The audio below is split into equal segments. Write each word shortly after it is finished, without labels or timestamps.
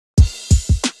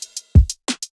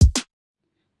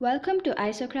Welcome to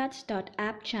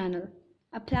Isocrates.App channel,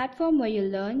 a platform where you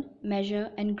learn,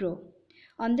 measure, and grow.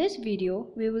 On this video,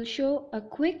 we will show a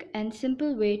quick and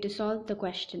simple way to solve the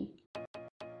question.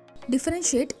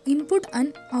 Differentiate input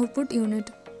and output unit.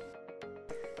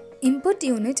 Input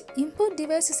unit. Input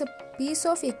device is a piece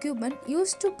of equipment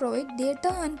used to provide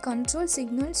data and control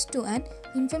signals to an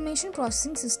information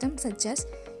processing system such as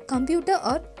computer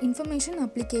or information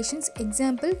applications,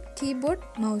 example keyboard,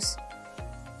 mouse.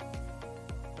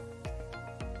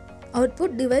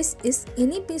 Output device is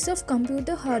any piece of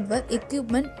computer hardware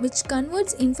equipment which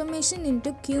converts information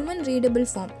into human readable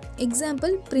form,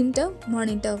 example printer,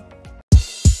 monitor.